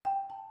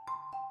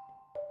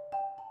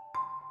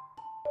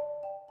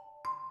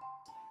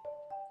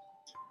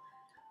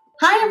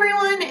Hi,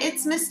 everyone.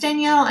 It's Miss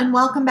Danielle, and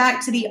welcome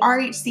back to the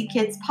RHC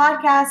Kids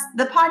podcast,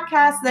 the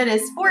podcast that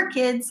is for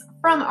kids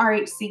from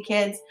RHC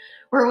Kids,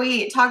 where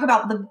we talk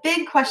about the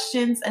big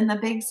questions and the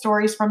big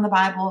stories from the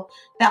Bible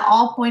that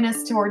all point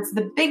us towards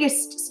the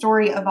biggest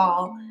story of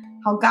all,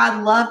 how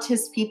God loved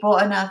his people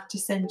enough to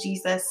send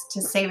Jesus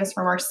to save us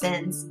from our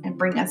sins and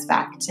bring us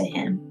back to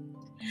him.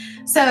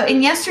 So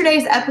in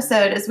yesterday's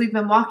episode, as we've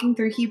been walking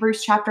through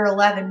Hebrews chapter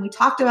 11, we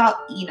talked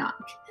about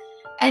Enoch.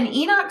 And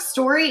Enoch's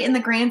story in the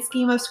grand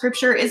scheme of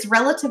Scripture is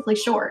relatively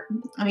short.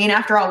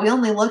 After all, we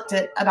only looked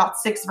at about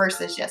 6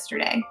 verses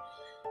yesterday.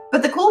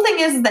 But the cool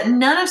thing is that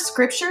none of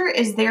Scripture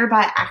is there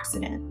by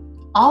accident.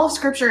 All of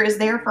Scripture is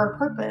there for a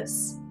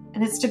purpose,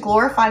 and it's to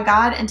glorify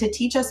God and to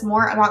teach us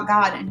more about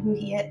God and who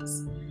he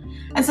is.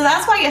 And so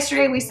that's why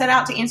yesterday we set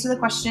out to answer the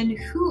question,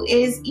 who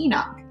is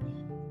Enoch?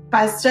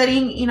 By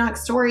studying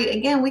Enoch's story,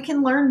 again, we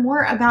can learn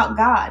more about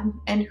God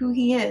and who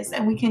he is,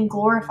 and we can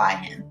glorify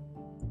him.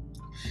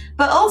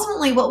 But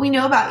ultimately, what we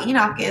know about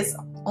Enoch is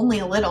only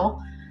a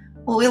little.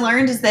 What we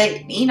learned is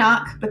that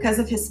Enoch, because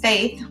of his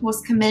faith, was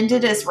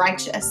commended as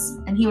righteous,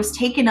 and he was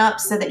taken up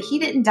so that he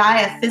didn't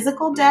die a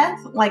physical death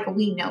like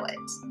we know it.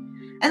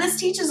 And this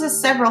teaches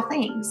us several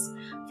things.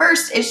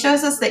 First, it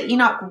shows us that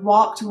Enoch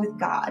walked with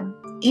God.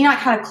 Enoch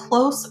had a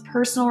close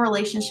personal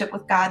relationship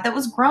with God that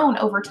was grown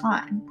over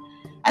time.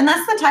 And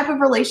that's the type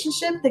of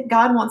relationship that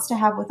God wants to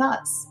have with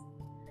us.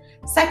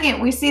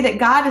 Second, we see that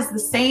God is the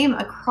same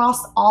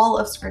across all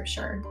of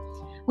Scripture.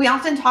 We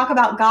often talk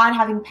about God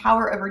having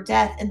power over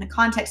death in the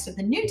context of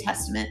the New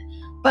Testament,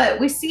 but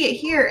we see it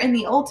here in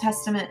the Old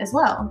Testament as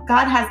well.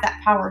 God has that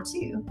power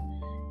too.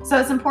 So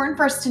it's important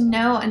for us to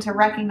know and to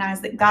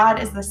recognize that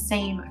God is the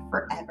same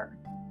forever.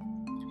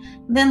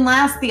 Then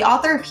last, the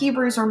author of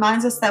Hebrews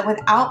reminds us that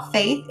without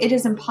faith, it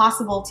is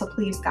impossible to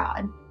please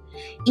God.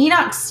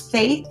 Enoch's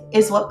faith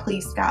is what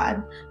pleased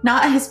God,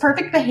 not his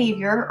perfect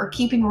behavior or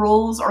keeping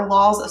rules or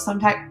laws of some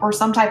type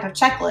of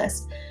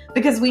checklist,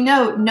 because we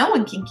know no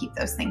one can keep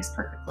those things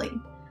perfectly.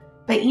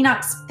 But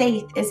Enoch's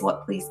faith is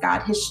what pleased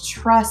God, his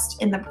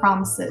trust in the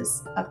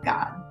promises of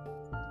God.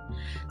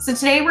 So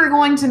today we're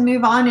going to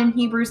move on in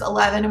Hebrews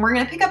 11, and we're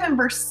going to pick up in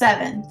verse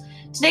 7.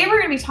 Today we're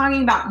going to be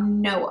talking about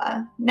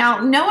Noah. Now,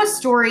 Noah's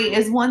story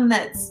is one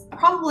that's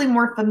probably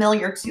more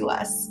familiar to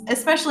us,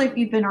 especially if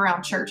you've been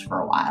around church for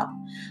a while.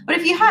 But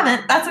if you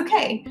haven't, that's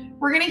okay.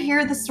 We're going to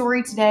hear the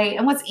story today,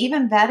 and what's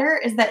even better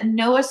is that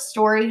Noah's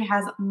story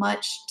has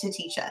much to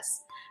teach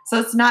us. So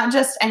it's not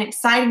just an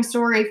exciting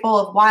story full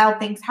of wild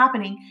things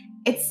happening.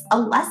 It's a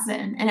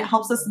lesson, and it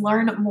helps us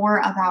learn more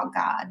about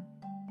God.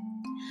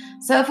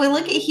 So if we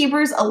look at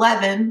Hebrews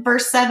 11,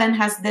 verse 7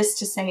 has this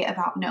to say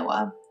about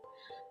Noah.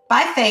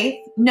 By faith,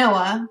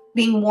 Noah,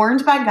 being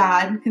warned by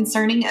God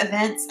concerning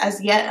events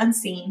as yet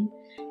unseen,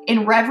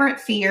 in reverent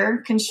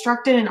fear,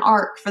 constructed an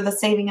ark for the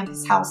saving of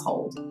his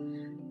household.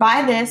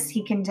 By this,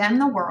 he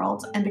condemned the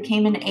world and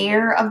became an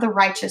heir of the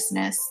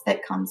righteousness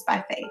that comes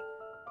by faith.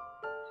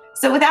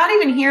 So without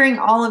even hearing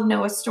all of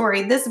Noah's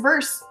story, this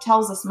verse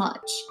tells us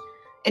much.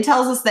 It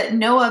tells us that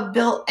Noah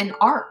built an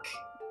ark,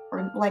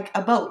 or like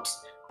a boat,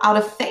 out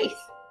of faith.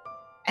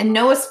 And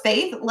Noah's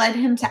faith led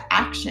him to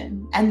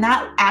action, and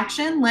that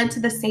action led to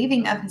the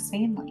saving of his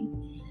family.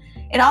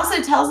 It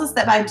also tells us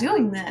that by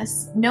doing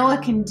this,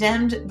 Noah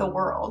condemned the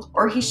world,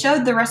 or he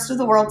showed the rest of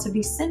the world to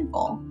be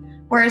sinful,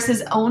 whereas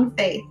his own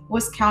faith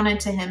was counted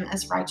to him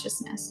as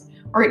righteousness,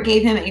 or it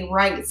gave him a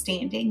right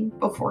standing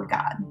before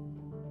God.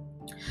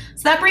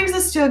 So that brings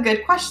us to a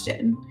good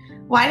question.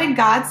 Why did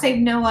God save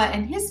Noah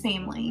and his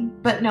family,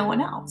 but no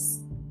one else?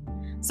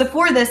 So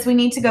for this, we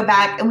need to go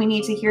back and we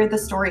need to hear the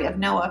story of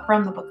Noah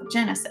from the book of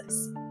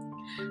Genesis.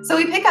 So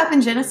we pick up in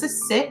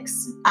Genesis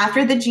 6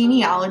 after the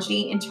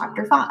genealogy in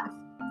chapter 5.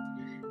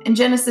 And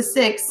Genesis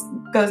 6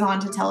 goes on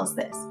to tell us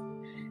this.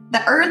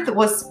 The earth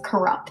was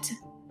corrupt.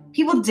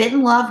 People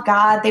didn't love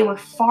God. They were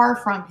far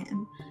from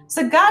him.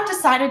 So God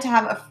decided to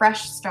have a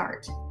fresh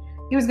start.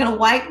 He was going to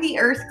wipe the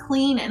earth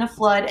clean in a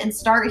flood and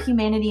start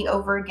humanity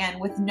over again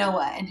with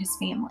Noah and his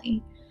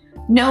family.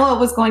 Noah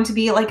was going to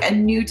be like a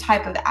new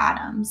type of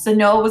Adam. So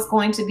Noah was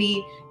going to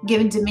be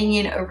given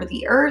dominion over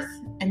the earth,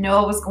 and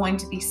Noah was going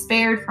to be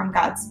spared from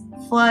God's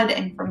flood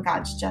and from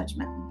God's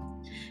judgment.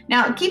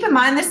 Now, keep in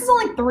mind, this is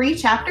only 3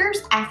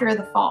 chapters after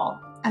the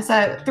fall.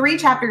 So 3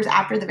 chapters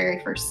after the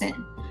very first sin.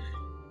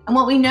 And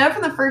what we know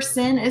from the first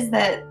sin is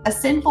that a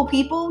sinful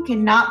people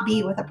cannot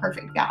be with a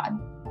perfect God.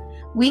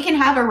 We can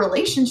have a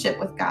relationship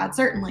with God,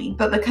 certainly,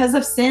 but because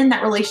of sin,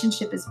 that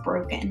relationship is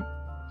broken.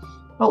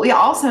 But we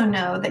also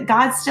know that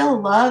God still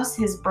loves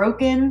his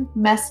broken,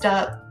 messed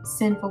up,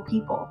 sinful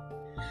people.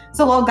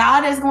 So while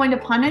God is going to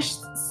punish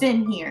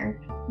sin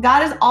here,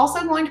 God is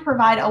also going to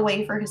provide a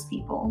way for his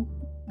people,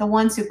 the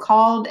ones who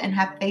called and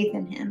have faith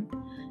in him.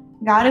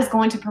 God is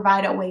going to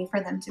provide a way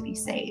for them to be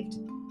saved.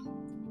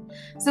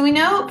 So we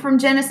know from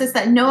Genesis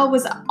that Noah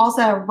was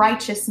also a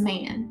righteous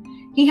man.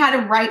 He had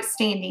a right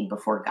standing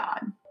before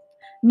God.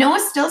 Noah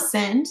still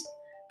sinned,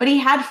 but he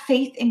had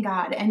faith in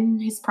God and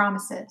his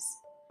promises.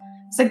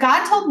 So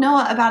God told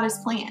Noah about his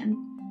plan,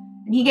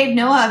 and he gave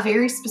Noah a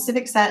very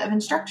specific set of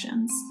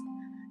instructions.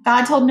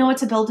 God told Noah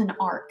to build an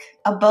ark,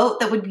 a boat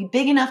that would be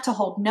big enough to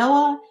hold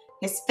Noah,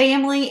 his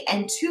family,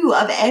 and 2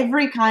 of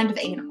every kind of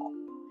animal.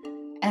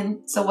 And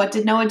so what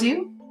did Noah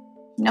do?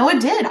 Noah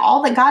did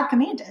all that God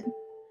commanded.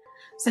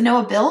 So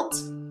Noah built,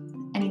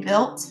 and he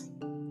built,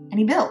 and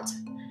he built.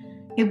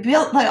 He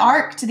built the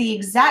ark to the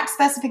exact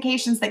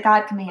specifications that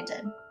God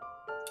commanded.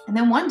 And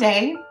then one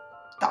day,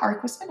 the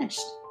ark was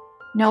finished.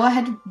 Noah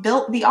had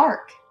built the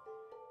ark.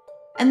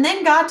 And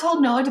then God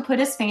told Noah to put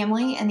his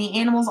family and the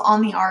animals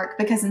on the ark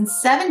because in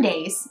 7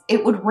 days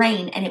it would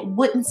rain and it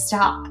wouldn't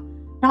stop,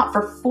 not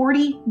for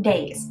 40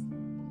 days.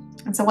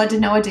 And so what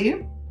did Noah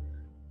do?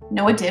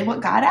 Noah did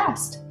what God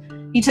asked.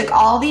 He took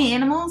all the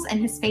animals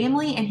and his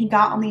family and he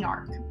got on the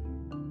ark.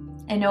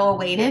 And Noah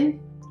waited,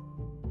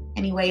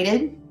 and he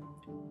waited,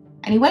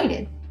 and he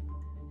waited.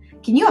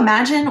 Can you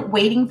imagine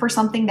waiting for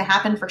something to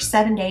happen for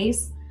 7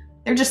 days?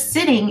 They're just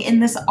sitting in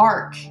this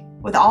ark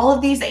with all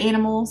of these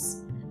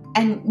animals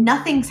and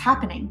nothing's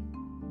happening.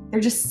 They're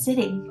just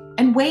sitting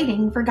and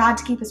waiting for God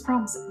to keep his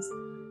promises.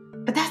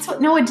 But that's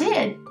what Noah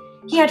did.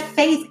 He had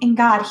faith in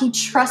God. He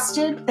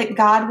trusted that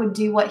God would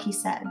do what he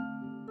said.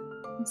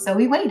 So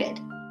he waited.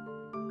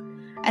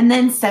 And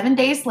then 7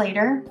 days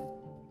later,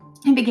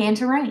 it began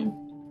to rain.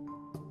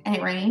 And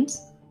it rained,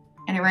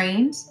 and it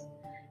rained,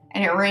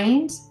 and it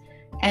rained,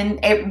 and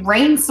it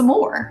rained some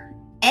more.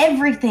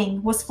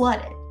 Everything was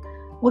flooded.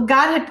 What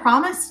God had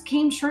promised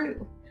came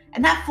true.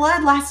 And that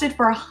flood lasted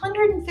for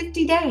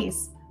 150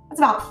 days.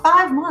 That's about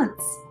 5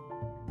 months.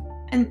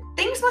 And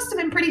things must have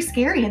been pretty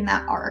scary in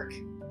that ark.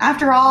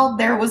 After all,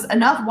 there was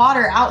enough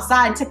water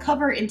outside to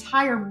cover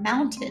entire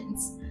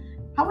mountains.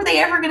 How were they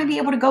ever going to be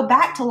able to go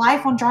back to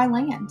life on dry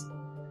land?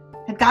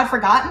 Had God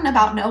forgotten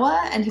about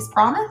Noah and his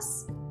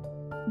promise?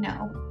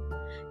 No.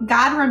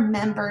 God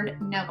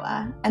remembered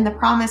Noah and the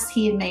promise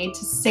he had made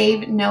to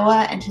save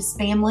Noah and his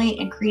family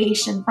and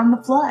creation from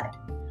the flood.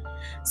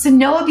 So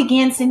Noah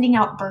began sending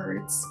out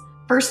birds,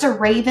 first a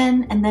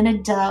raven and then a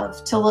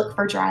dove to look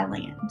for dry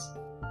land.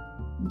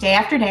 Day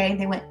after day,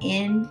 they went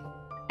in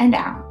and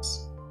out.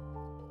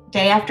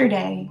 Day after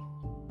day,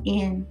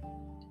 in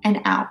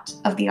and out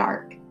of the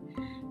ark.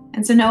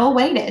 And so Noah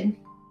waited,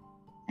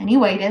 and he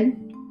waited,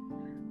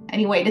 and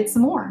he waited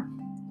some more.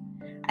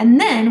 And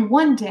then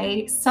one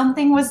day,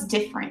 something was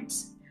different.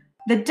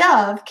 The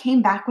dove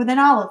came back with an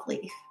olive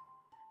leaf.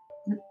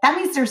 That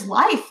means there's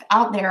life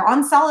out there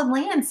on solid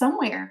land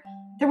somewhere.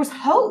 There was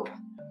hope.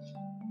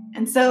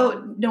 And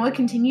so Noah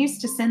continues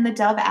to send the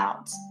dove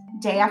out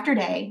day after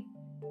day,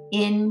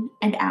 in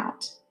and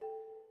out.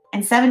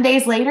 And 7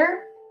 days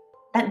later,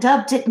 that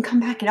dove didn't come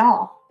back at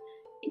all.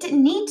 It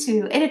didn't need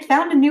to. It had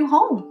found a new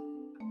home.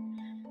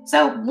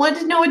 So what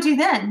did Noah do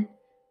then?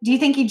 Do you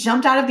think he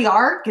jumped out of the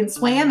ark and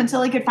swam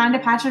until he could find a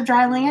patch of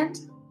dry land?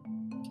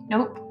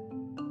 Nope.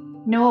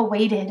 Noah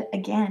waited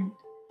again.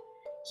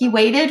 He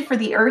waited for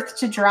the earth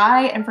to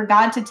dry and for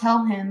God to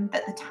tell him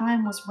that the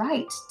time was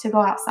right to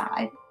go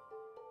outside.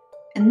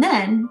 And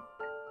then,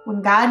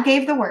 when God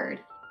gave the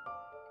word,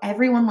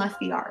 everyone left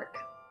the ark.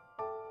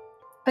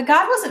 But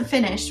God wasn't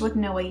finished with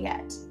Noah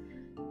yet.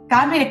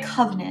 God made a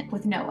covenant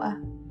with Noah.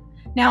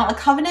 Now, a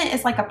covenant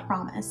is like a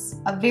promise,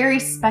 a very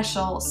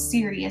special,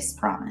 serious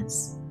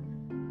promise.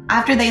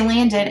 After they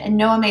landed and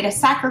Noah made a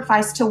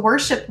sacrifice to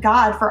worship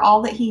God for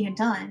all that he had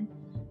done,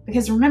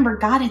 because remember,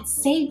 God had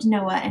saved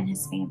Noah and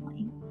his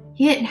family.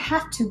 He didn't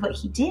have to, but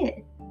he did.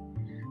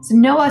 So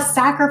Noah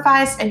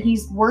sacrificed and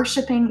he's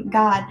worshiping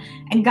God.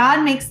 And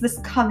God makes this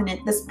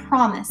covenant, this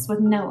promise with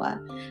Noah.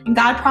 And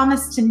God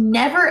promised to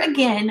never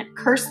again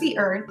curse the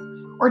earth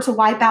or to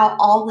wipe out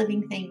all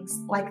living things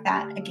like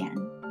that again.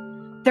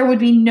 There would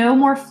be no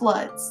more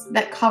floods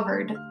that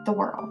covered the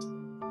world.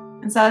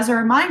 And so as a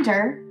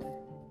reminder,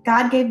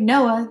 God gave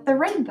Noah the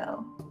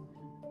rainbow.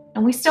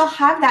 And we still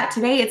have that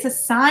today. It's a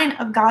sign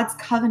of God's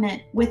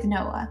covenant with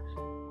Noah.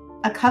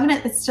 A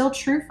covenant that's still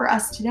true for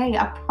us today.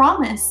 A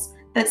promise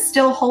that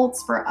still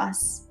holds for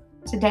us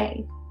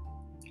today.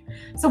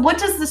 So what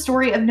does the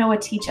story of Noah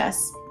teach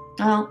us?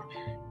 Well,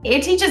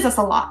 it teaches us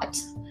a lot.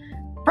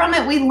 From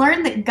it, we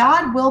learn that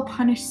God will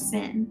punish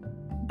sin,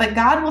 but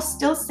God will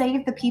still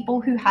save the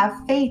people who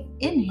have faith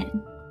in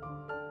him.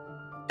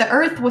 The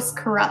earth was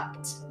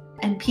corrupt,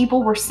 and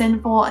people were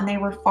sinful, and they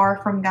were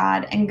far from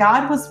God, and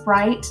God was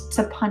right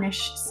to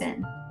punish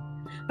sin.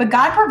 But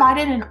God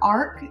provided an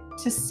ark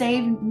to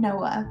save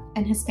Noah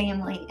and his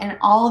family and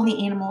all of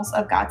the animals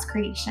of God's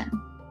creation.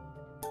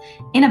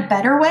 In a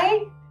better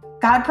way,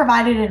 God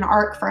provided an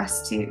ark for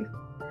us too.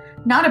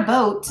 Not a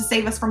boat to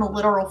save us from a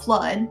literal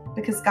flood,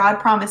 because God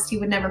promised he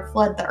would never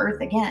flood the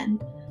earth again.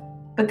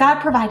 But God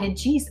provided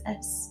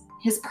Jesus,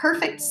 his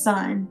perfect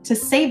son, to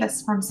save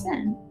us from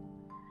sin.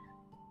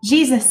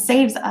 Jesus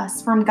saves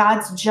us from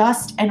God's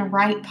just and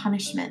right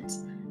punishment,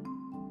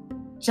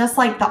 just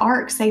like the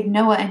ark saved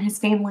Noah and his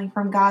family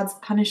from God's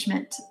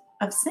punishment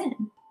of sin.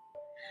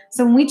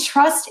 So when we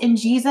trust in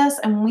Jesus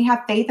and when we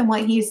have faith in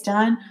what he has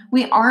done,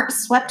 we aren't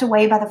swept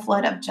away by the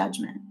flood of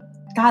judgment.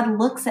 God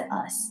looks at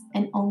us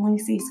and only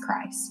sees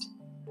Christ.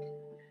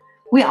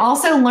 We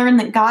also learn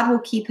that God will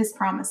keep his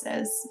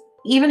promises,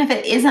 even if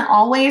it isn't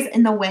always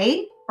in the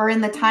way or in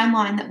the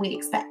timeline that we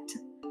expect.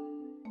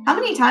 How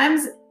many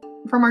times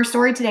from our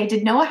story today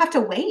did Noah have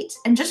to wait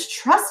and just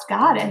trust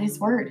God and his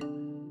word?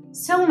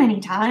 So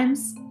many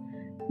times.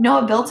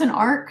 Noah built an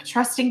ark,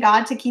 trusting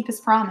God to keep his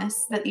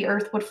promise that the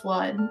earth would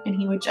flood and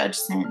he would judge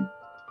sin.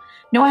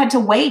 Noah had to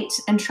wait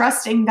and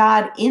trust in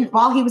God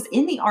while he was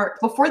in the ark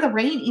before the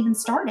rain even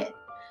started.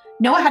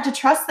 Noah had to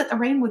trust that the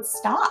rain would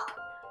stop.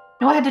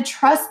 Noah had to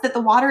trust that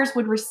the waters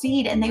would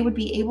recede and they would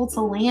be able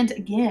to land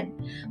again.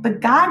 But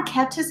God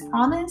kept his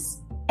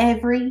promise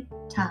every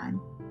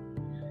time.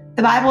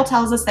 The Bible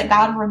tells us that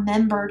God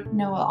remembered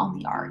Noah on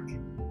the ark.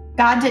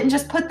 God didn't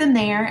just put them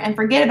there and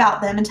forget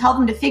about them and tell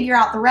them to figure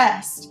out the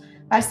rest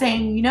by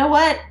saying, you know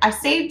what? I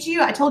saved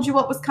you. I told you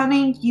what was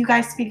coming. You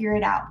guys figure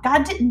it out.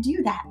 God didn't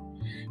do that.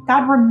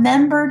 God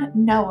remembered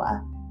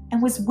Noah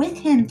and was with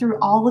him through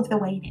all of the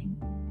waiting.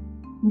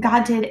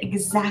 God did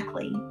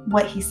exactly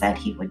what he said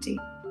he would do.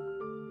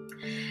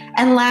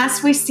 And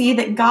last, we see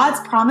that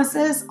God's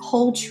promises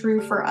hold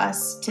true for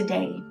us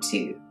today,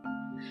 too.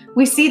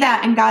 We see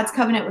that in God's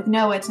covenant with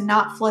Noah to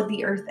not flood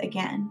the earth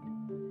again.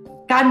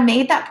 God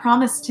made that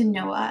promise to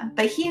Noah,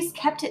 but he has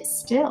kept it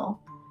still.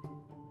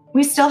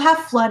 We still have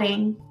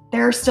flooding.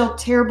 There are still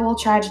terrible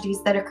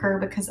tragedies that occur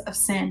because of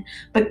sin,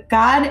 but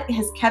God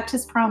has kept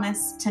his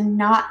promise to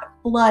not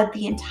flood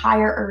the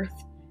entire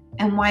earth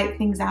and wipe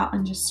things out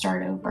and just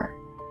start over.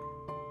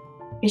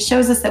 It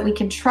shows us that we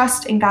can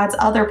trust in God's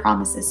other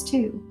promises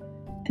too,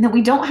 and that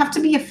we don't have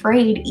to be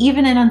afraid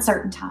even in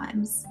uncertain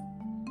times.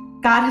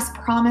 God has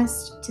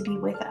promised to be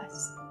with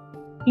us.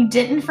 He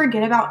didn't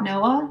forget about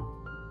Noah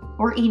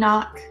or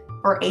Enoch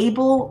or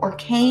Abel or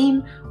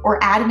Cain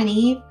or Adam and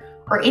Eve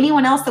or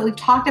anyone else that we've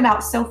talked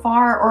about so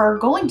far or are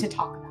going to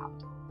talk about.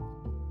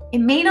 It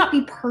may not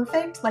be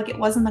perfect like it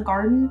was in the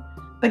garden,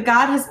 but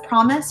God has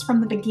promised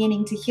from the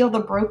beginning to heal the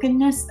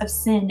brokenness of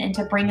sin and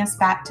to bring us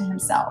back to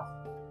himself.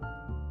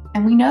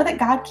 And we know that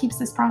God keeps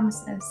his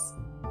promises.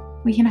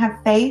 We can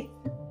have faith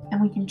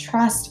and we can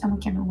trust and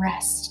we can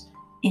rest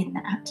in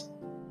that.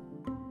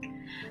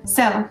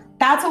 So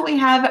that's what we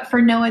have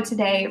for Noah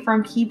today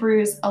from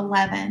Hebrews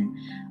 11.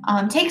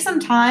 Take some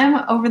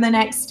time over the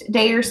next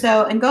day or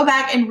so and go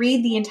back and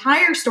read the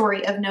entire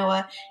story of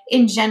Noah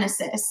in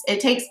Genesis. It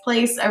takes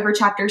place over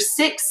chapters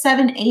 6,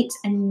 7, 8,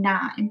 and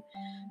 9.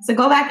 So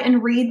go back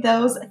and read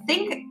those.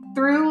 Think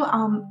through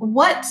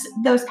what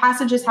those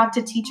passages have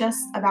to teach us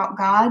about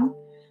God,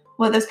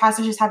 what those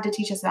passages have to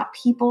teach us about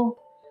people,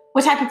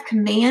 what type of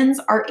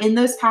commands are in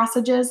those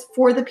passages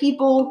for the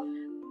people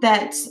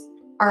that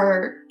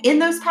are in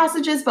those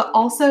passages, but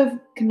also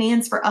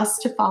commands for us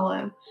to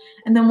follow.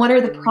 And then what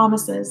are the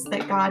promises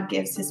that God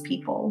gives his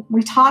people?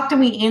 We talked and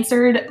we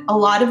answered a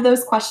lot of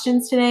those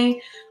questions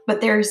today,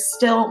 but there's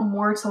still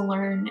more to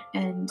learn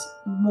and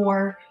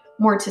more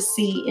to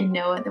see in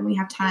Noah than we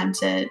have time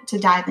to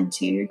dive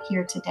into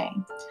here today.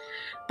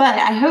 But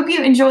I hope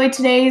you enjoyed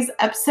today's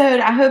episode.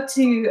 I hope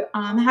to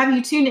have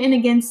you tune in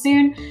again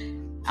soon.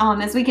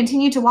 As we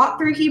continue to walk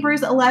through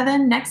Hebrews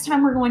 11, next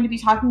time we're going to be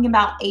talking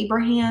about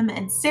Abraham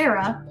and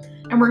Sarah,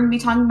 and we're going to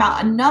be talking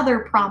about another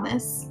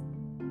promise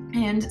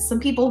and some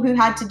people who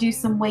had to do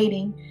some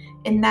waiting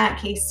in that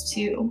case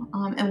too,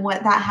 and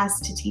what that has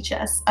to teach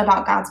us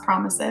about God's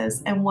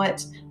promises and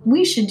what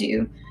we should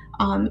do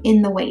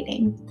in the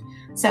waiting.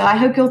 So I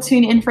hope you'll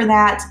tune in for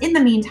that. In the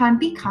meantime,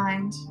 be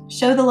kind.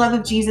 Show the love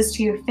of Jesus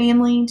to your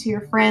family, to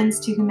your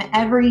friends, to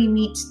whomever you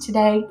meet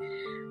today.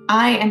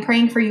 I am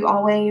praying for you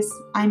always.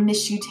 I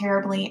miss you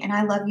terribly, and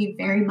I love you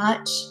very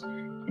much.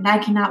 And I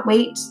cannot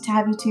wait to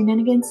have you tune in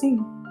again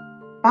soon.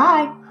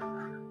 Bye.